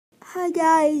Hi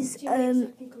guys,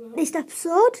 this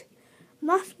episode,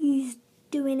 Matthew's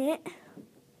doing it.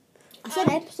 I said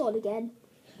episode again.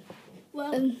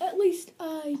 Well, at least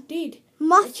I did.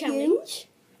 Matthew,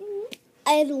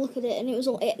 I had a look at it and it was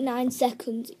only at 9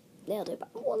 seconds. They'll do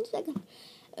about 1 second.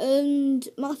 And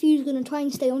Matthew's going to try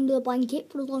and stay under the blanket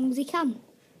for as long as he can.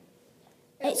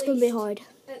 It's going to be hard.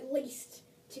 At least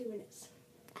 2 minutes.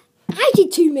 I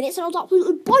did 2 minutes and I was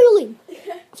absolutely boiling.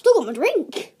 I've still got my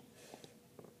drink.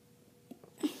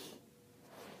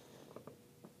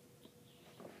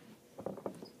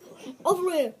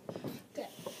 Over here. Okay.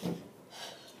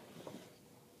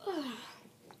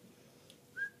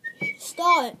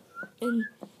 Start in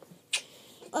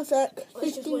a sec.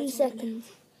 15 seconds.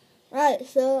 Right,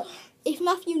 so if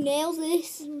Matthew nails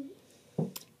this,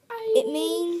 it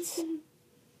means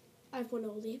I've won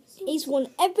all the episodes. he's won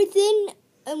everything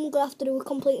and we're going to have to do a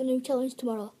completely new challenge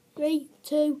tomorrow. 3,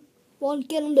 2, 1,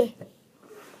 get under.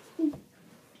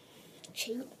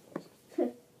 Cheap.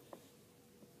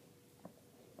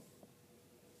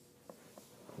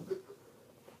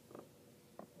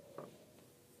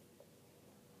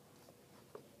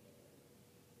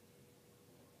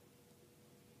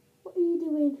 What are you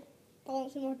doing?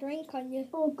 Balancing my drink on you.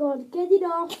 Oh God, get it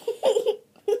off.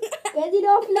 Get it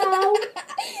off now.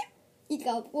 You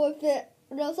can't work it,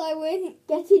 or else I win.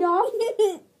 Get it off.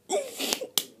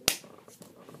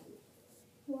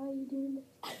 Why are you doing this?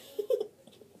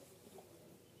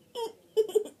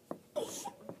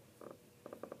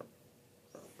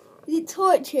 Is it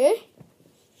torture?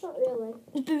 Not really.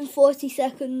 It's been 40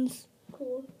 seconds.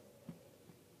 Cool.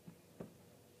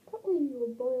 Can't believe you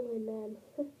were boiling then.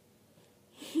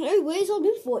 No way, it's only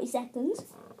been 40 seconds.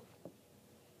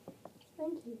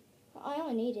 Thank you. I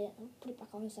only need it. I'll put it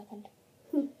back on in a second.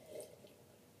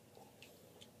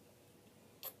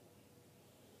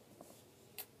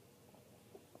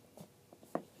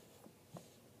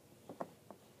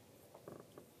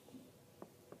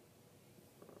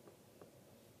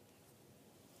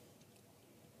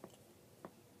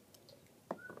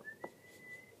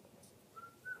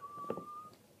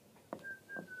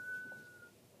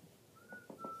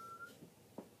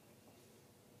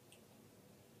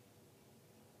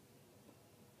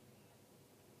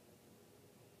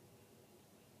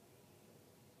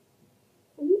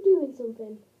 Are you doing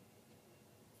something?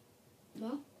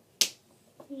 No.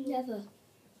 Never.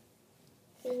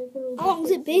 How How long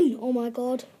has it been? Oh my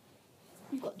god.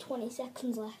 You've got 20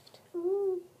 seconds left.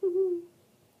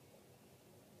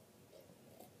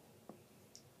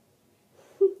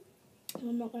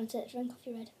 I'm not going to take the drink off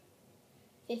your head.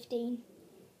 15.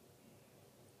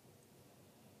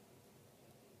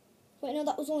 Wait, no,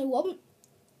 that was only one.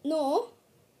 No.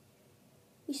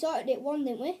 We started at 1,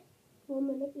 didn't we? 1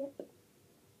 minute, yep.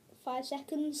 5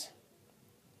 seconds.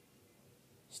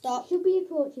 Stop. Should be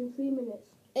approaching 3 minutes.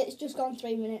 It's just gone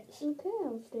 3 minutes. Okay,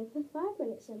 I'll stay for 5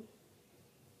 minutes then.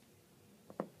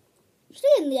 Stay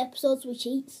in the episodes with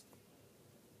cheats.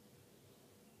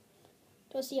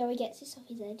 Don't see how he gets this off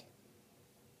his head.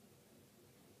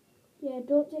 Yeah,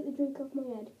 don't take the drink off my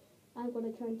head. I've got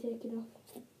to try and take it off.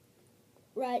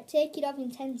 Right, take it off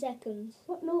in 10 seconds.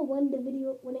 What? No, when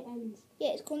it ends.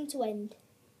 Yeah, it's going to end.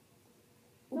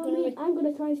 Not me. I'm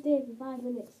going to try and stay for 5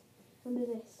 minutes under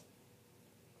this.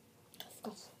 Of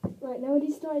course. Right, now it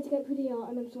is starting to get pretty hot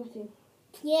and I'm sweating.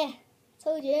 Yeah,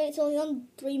 told you, it's only on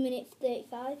 3 minutes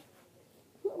 35.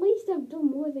 At least I've done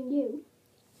more than you.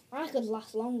 I could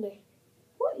last longer.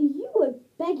 What? You were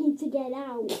begging to get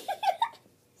out.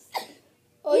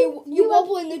 Oh, you're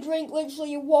wobbling the drink,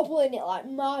 literally, you're wobbling it like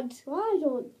mad. Well, I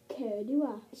don't care, do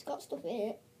I? It's got stuff in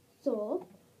it. So?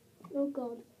 Oh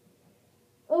God.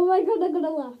 Oh my God, I'm going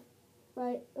to laugh.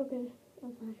 Right, okay,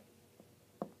 I'm fine.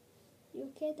 You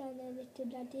okay down there, little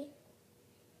daddy?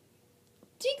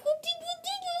 Tickle, tickle,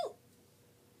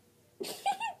 tickle!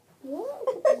 What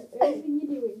on earth are you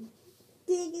doing?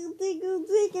 Tickle, tickle,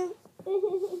 tickle.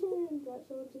 That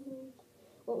sort of thing.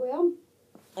 What we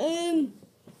on?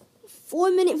 4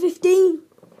 minute 15.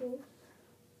 Okay.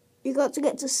 You got to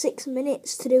get to 6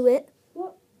 minutes to do it.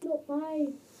 What? Not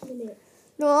 5 minutes.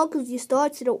 No, because you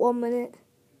started at 1 minute.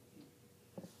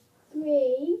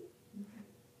 3.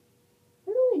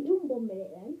 I've only done 1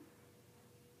 minute then.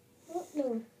 What?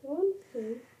 No. 1,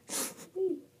 2,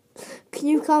 3. Can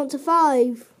you count to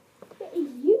 5?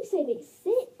 You said it's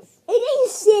 6. It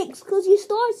is 6 because you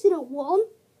started at 1.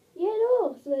 Yeah,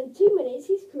 no. So then 2 minutes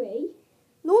is 3.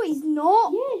 No, it's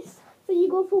not. Yes. So you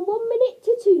go from 1 minute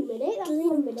to 2 minutes. That's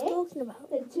 1 minute. Talking about?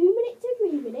 Then 2 minutes to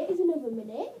 3 minutes is another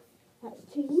minute.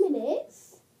 That's 2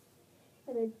 minutes.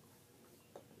 And then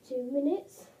 2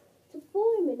 minutes to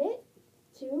 4 minutes.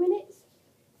 2 minutes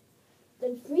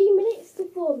Then 3 minutes to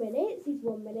 4 minutes is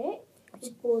 1 minute.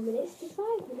 From 4 minutes to 5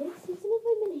 minutes is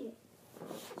another minute.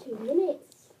 2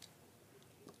 minutes.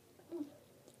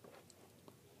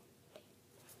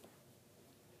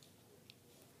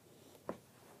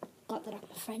 Got that out,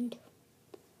 my friend.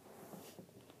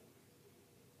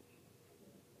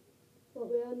 What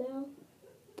we are now?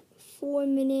 4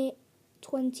 minute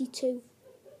 22.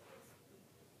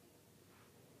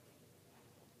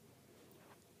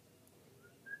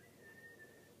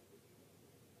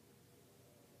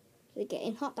 Is it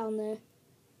getting hot down there?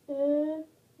 I'm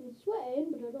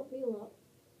sweating, but I don't feel that.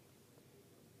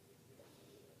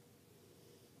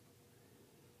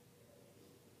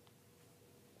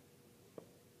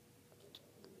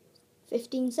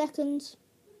 "15 seconds.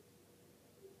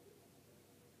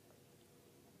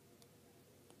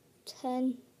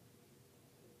 10.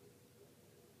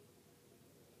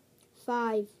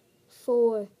 5,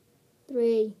 4,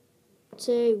 3,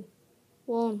 2,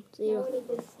 1, Now 0. I need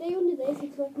to stay under this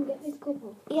until I can get this cup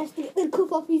off. He has to get the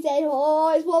cup off his head.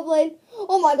 Oh, it's wobbling.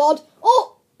 Oh my god.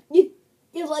 Oh! You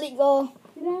let it go.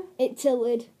 Did I? It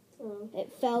tilted. Oh.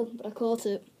 It fell, but I caught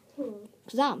it. Oh.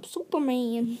 Because I'm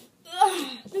Superman.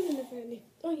 Oh,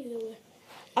 you know.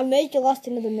 I made you last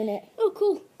another minute. Oh,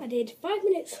 cool. I did 5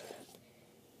 minutes.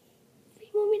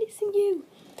 3 more minutes than you.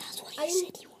 That's what you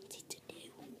said you wanted to do.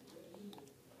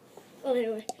 Well,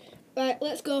 anyway. Right,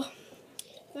 let's go.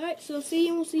 Right, so we'll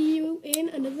see you in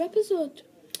another episode.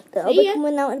 That'll be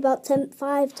coming out in about 10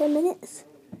 minutes.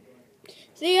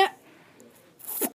 See ya.